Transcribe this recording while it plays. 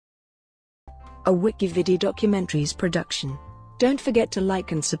a WikiVidi Documentaries production. Don't forget to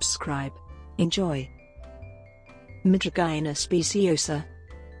like and subscribe. Enjoy. Mitragyna speciosa.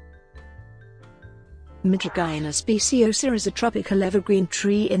 Mitragyna speciosa is a tropical evergreen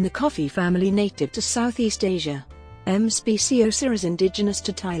tree in the coffee family native to Southeast Asia. M. speciosa is indigenous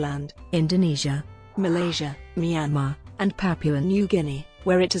to Thailand, Indonesia, Malaysia, Myanmar, and Papua New Guinea,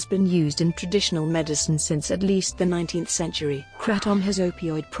 where it has been used in traditional medicine since at least the 19th century. Kratom has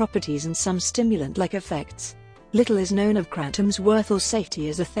opioid properties and some stimulant-like effects. Little is known of Kratom's worth or safety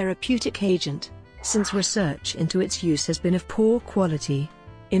as a therapeutic agent, since research into its use has been of poor quality.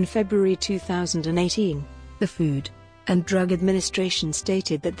 In February 2018, the Food and Drug Administration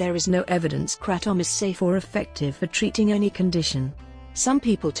stated that there is no evidence Kratom is safe or effective for treating any condition. Some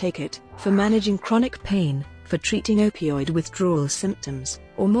people take it for managing chronic pain, for treating opioid withdrawal symptoms,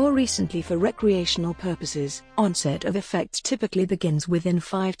 or more recently for recreational purposes. Onset of effects typically begins within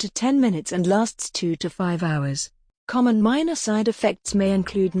 5 to 10 minutes and lasts 2 to 5 hours. Common minor side effects may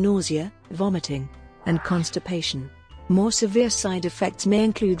include nausea, vomiting, and constipation. More severe side effects may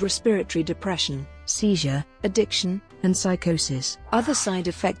include respiratory depression, seizure, addiction, and psychosis. Other side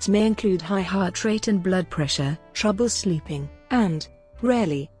effects may include high heart rate and blood pressure, trouble sleeping, and,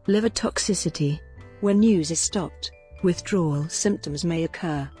 rarely, liver toxicity. When use is stopped, withdrawal symptoms may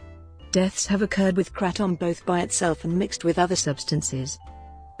occur. Deaths have occurred with Kratom both by itself and mixed with other substances.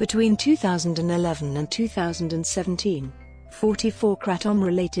 Between 2011 and 2017, 44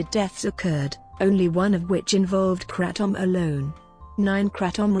 Kratom-related deaths occurred, only one of which involved Kratom alone. 9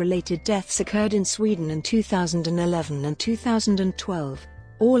 Kratom-related deaths occurred in Sweden in 2011 and 2012,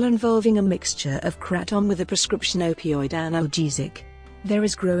 all involving a mixture of Kratom with a prescription opioid analgesic. There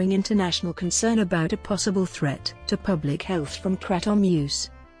is growing international concern about a possible threat to public health from Kratom use.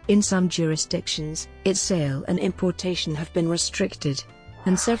 In some jurisdictions, its sale and importation have been restricted,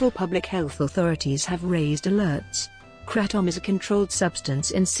 and several public health authorities have raised alerts. Kratom is a controlled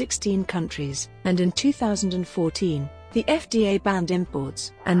substance in 16 countries, and in 2014, the FDA banned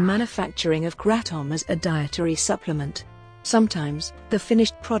imports and manufacturing of Kratom as a dietary supplement. Sometimes, the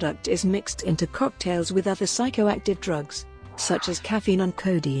finished product is mixed into cocktails with other psychoactive drugs, such as caffeine and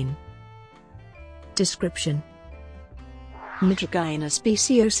codeine. Description: Mitragyna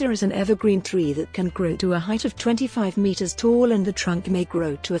speciosa is an evergreen tree that can grow to a height of 25 meters tall, and the trunk may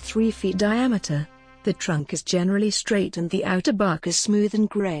grow to a 3 feet diameter. The trunk is generally straight and the outer bark is smooth and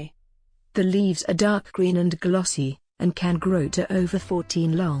gray. The leaves are dark green and glossy, and can grow to over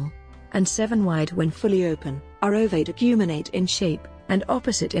 14 long and 7 wide when fully open, are ovate acuminate in shape, and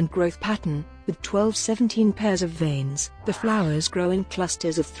opposite in growth pattern, with 12-17 pairs of veins. The flowers grow in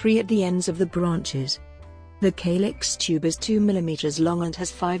clusters of 3 at the ends of the branches. The calyx tube is 2 mm long and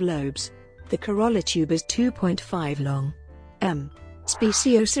has 5 lobes. The corolla tube is 2.5 long. M.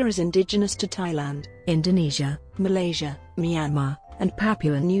 speciosa is indigenous to Thailand, Indonesia, Malaysia, Myanmar, and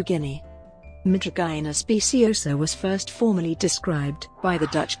Papua New Guinea. Mitragyna speciosa was first formally described by the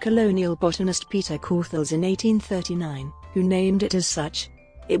Dutch colonial botanist Peter Corthels in 1839, who named it as such.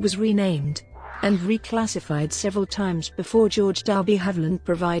 It was renamed and reclassified several times before George Darby Haviland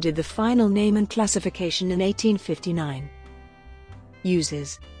provided the final name and classification in 1859.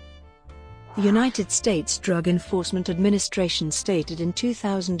 Uses: The United States Drug Enforcement Administration stated in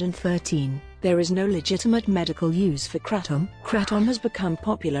 2013, there is no legitimate medical use for Kratom. Kratom has become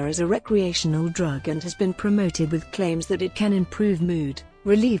popular as a recreational drug and has been promoted with claims that it can improve mood,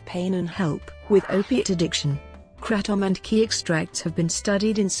 relieve pain and help with opiate addiction. Kratom and key extracts have been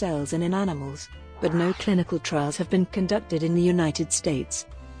studied in cells and in animals, but no clinical trials have been conducted in the United States.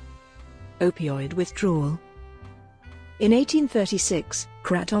 Opioid withdrawal. In 1836,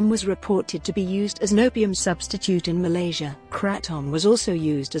 Kratom was reported to be used as an opium substitute in Malaysia. Kratom was also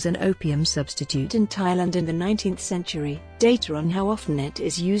used as an opium substitute in Thailand in the 19th century. Data on how often it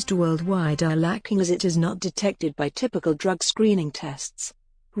is used worldwide are lacking as it is not detected by typical drug screening tests.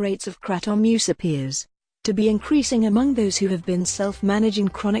 Rates of Kratom use appears to be increasing among those who have been self-managing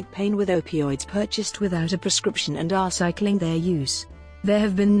chronic pain with opioids purchased without a prescription and are cycling their use. There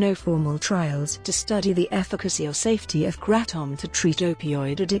have been no formal trials to study the efficacy or safety of Kratom to treat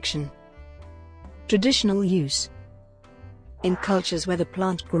opioid addiction. Traditional use. In cultures where the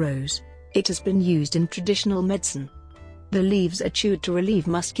plant grows, it has been used in traditional medicine. The leaves are chewed to relieve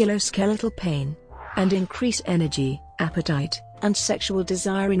musculoskeletal pain and increase energy, appetite, and sexual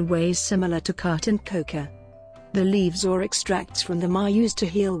desire in ways similar to khat and coca. The leaves or extracts from them are used to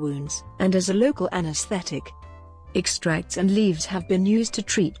heal wounds and as a local anesthetic. Extracts and leaves have been used to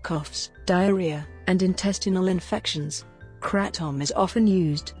treat coughs, diarrhea, and intestinal infections. Kratom is often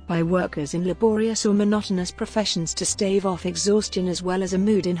used by workers in laborious or monotonous professions to stave off exhaustion as well as a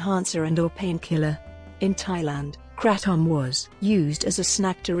mood enhancer and/or painkiller. In Thailand, Kratom was used as a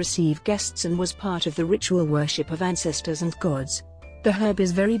snack to receive guests and was part of the ritual worship of ancestors and gods. The herb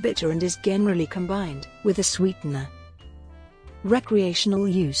is very bitter and is generally combined with a sweetener. Recreational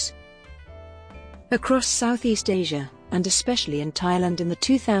use. Across Southeast Asia, and especially in Thailand in the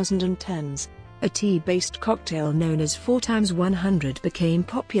 2010s, a tea-based cocktail known as 4x100 became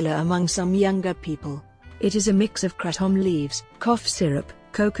popular among some younger people. It is a mix of kratom leaves, cough syrup,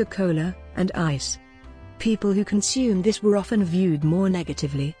 Coca-Cola, and ice. People who consumed this were often viewed more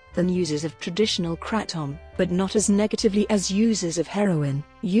negatively than users of traditional kratom, but not as negatively as users of heroin.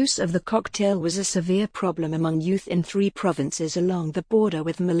 Use of the cocktail was a severe problem among youth in 3 provinces along the border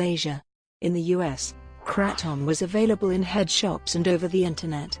with Malaysia. In the US, kratom was available in head shops and over the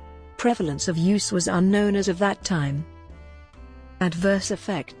internet. Prevalence of use was unknown as of that time. Adverse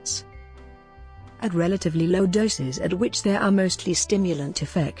effects. At relatively low doses at which there are mostly stimulant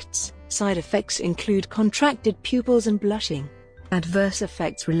effects, side effects include contracted pupils and blushing. Adverse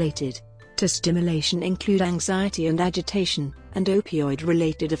effects related to stimulation include anxiety and agitation, and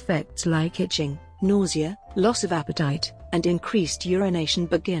opioid-related effects like itching, nausea, loss of appetite, and increased urination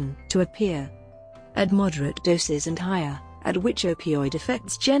begin to appear. At moderate doses and higher, at which opioid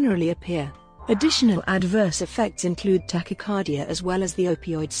effects generally appear. Additional adverse effects include tachycardia as well as the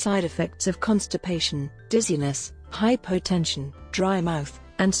opioid side effects of constipation, dizziness, hypotension, dry mouth,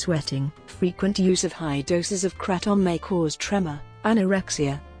 and sweating. Frequent use of high doses of kratom may cause tremor,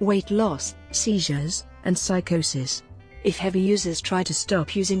 anorexia, weight loss, seizures, and psychosis. If heavy users try to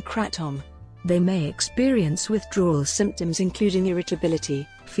stop using kratom, they may experience withdrawal symptoms including irritability,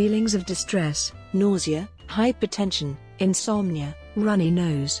 feelings of distress, nausea, hypertension, insomnia, runny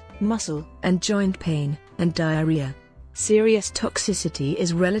nose, muscle and joint pain, and diarrhea. Serious toxicity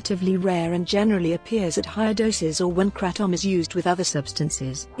is relatively rare and generally appears at higher doses or when kratom is used with other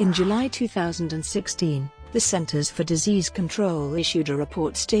substances. In July 2016, the Centers for Disease Control issued a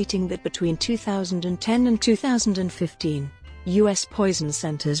report stating that between 2010 and 2015, U.S. poison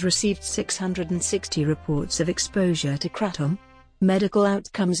centers received 660 reports of exposure to kratom. Medical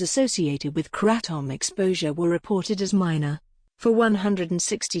outcomes associated with kratom exposure were reported as minor for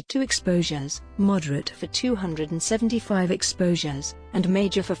 162 exposures, moderate for 275 exposures, and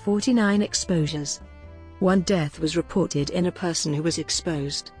major for 49 exposures. One death was reported in a person who was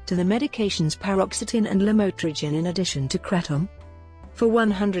exposed to the medications paroxetine and lamotrigine in addition to kratom. For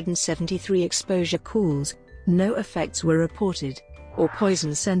 173 exposure calls, no effects were reported, or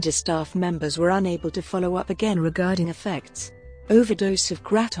poison center staff members were unable to follow up again regarding effects. Overdose of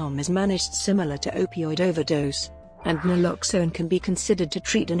kratom is managed similar to opioid overdose, and naloxone can be considered to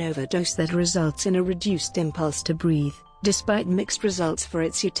treat an overdose that results in a reduced impulse to breathe, despite mixed results for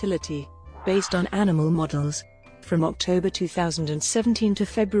its utility, based on animal models. From October 2017 to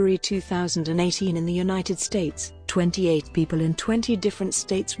February 2018 in the United States, 28 people in 20 different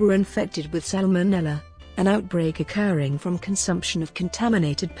states were infected with salmonella, an outbreak occurring from consumption of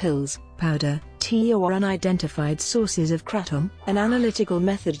contaminated pills, powder, tea or unidentified sources of kratom. An analytical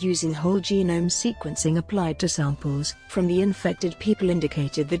method using whole genome sequencing applied to samples from the infected people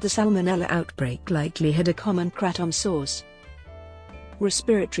indicated that the salmonella outbreak likely had a common kratom source.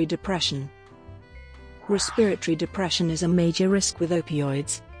 Respiratory depression. Respiratory depression is a major risk with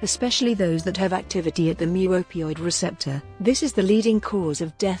opioids, especially those that have activity at the mu-opioid receptor. This is the leading cause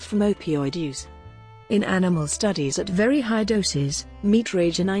of death from opioid use. In animal studies at very high doses,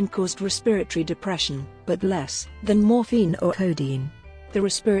 Mitragyna caused respiratory depression, but less than morphine or codeine. The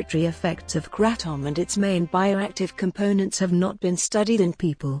respiratory effects of kratom and its main bioactive components have not been studied in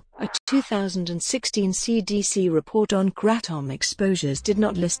people. A 2016 CDC report on kratom exposures did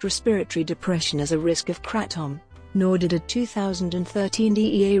not list respiratory depression as a risk of kratom, nor did a 2013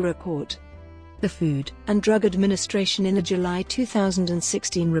 DEA report. The Food and Drug Administration in a July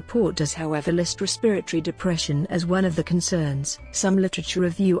 2016 report does however list respiratory depression as one of the concerns. Some literature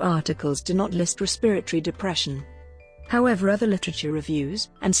review articles do not list respiratory depression. However, other literature reviews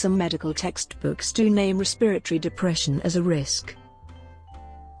and some medical textbooks do name respiratory depression as a risk.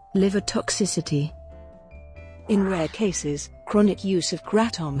 Liver toxicity. In rare cases, chronic use of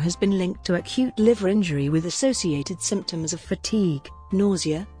kratom has been linked to acute liver injury with associated symptoms of fatigue,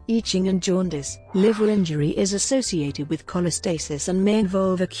 nausea, itching and jaundice. Liver injury is associated with cholestasis and may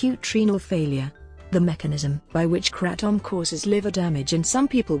involve acute renal failure. The mechanism by which kratom causes liver damage in some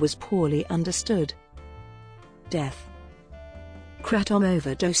people was poorly understood. Death. Kratom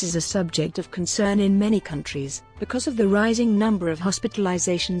overdose is a subject of concern in many countries, because of the rising number of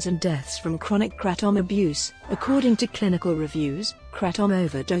hospitalizations and deaths from chronic kratom abuse. According to clinical reviews, kratom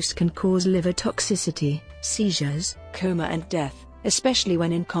overdose can cause liver toxicity, seizures, coma and death, especially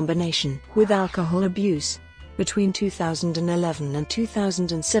when in combination with alcohol abuse. Between 2011 and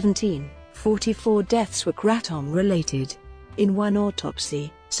 2017, 44 deaths were kratom-related. In one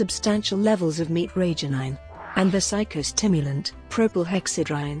autopsy, substantial levels of mitragyna and the psychostimulant,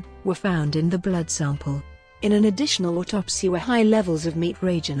 propylhexedrine, were found in the blood sample. In an additional autopsy were high levels of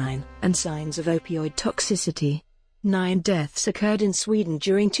mitragyna and signs of opioid toxicity. 9 deaths occurred in Sweden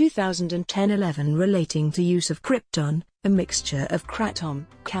during 2010-11 relating to use of krypton, a mixture of kratom,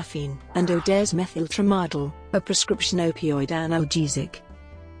 caffeine, and O-desmethyltramadol, a prescription opioid analgesic.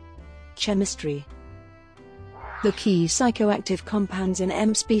 Chemistry. The key psychoactive compounds in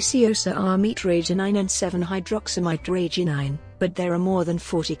M. speciosa are mitragyna and 7-hydroxymitragyna, but there are more than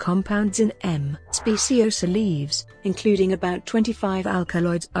 40 compounds in M. speciosa leaves, including about 25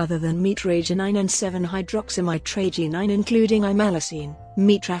 alkaloids other than mitragyna and 7-hydroxymitragyna, including imalocine,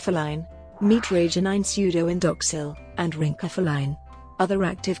 mitraphyline, mitragyna pseudoindoxil, and rincaphyline. Other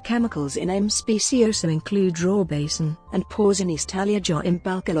active chemicals in M. speciosa include rawbasin and porsinistaliojoim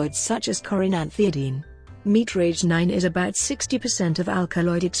alkaloids such as corinanthiidine. Mitragyna is about 60% of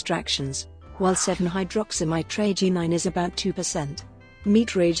alkaloid extractions, while 7-hydroxymitragyna is about 2%.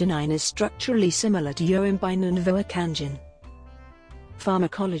 Mitragyna is structurally similar to yoimbine and voacangin.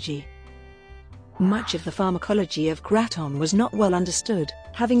 Pharmacology. Much of the pharmacology of kratom was not well understood,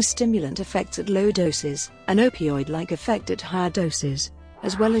 having stimulant effects at low doses, an opioid-like effect at higher doses,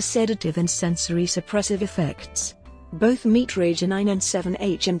 as well as sedative and sensory suppressive effects. Both mitragyna and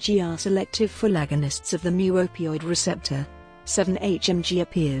 7-HMG are selective full agonists of the mu-opioid receptor. 7-HMG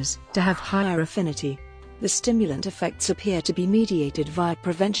appears to have higher affinity. The stimulant effects appear to be mediated via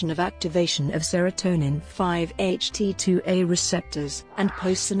prevention of activation of serotonin 5-HT2A receptors and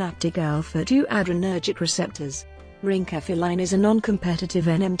postsynaptic alpha-2 adrenergic receptors. Rincaphyline is a non-competitive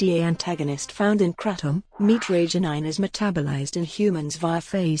NMDA antagonist found in kratom. Mitragyna is metabolized in humans via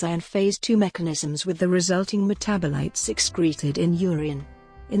phase I and phase II mechanisms, with the resulting metabolites excreted in urine.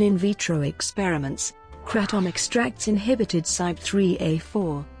 In vitro experiments, kratom extracts inhibited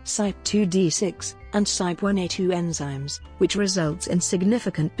CYP3A4, CYP2D6, and CYP1A2 enzymes, which results in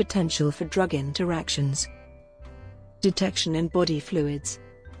significant potential for drug interactions. Detection in body fluids.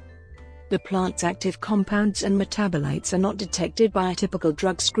 The plant's active compounds and metabolites are not detected by a typical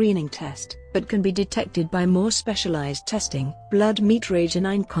drug screening test, but can be detected by more specialized testing. Blood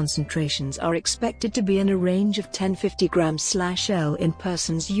mitragyna concentrations are expected to be in a range of 10-50 grams/L in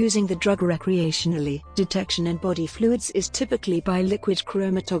persons using the drug recreationally. Detection in body fluids is typically by liquid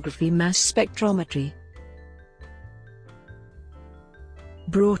chromatography mass spectrometry.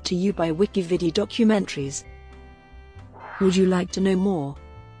 Brought to you by WikiVidi Documentaries. Would you like to know more?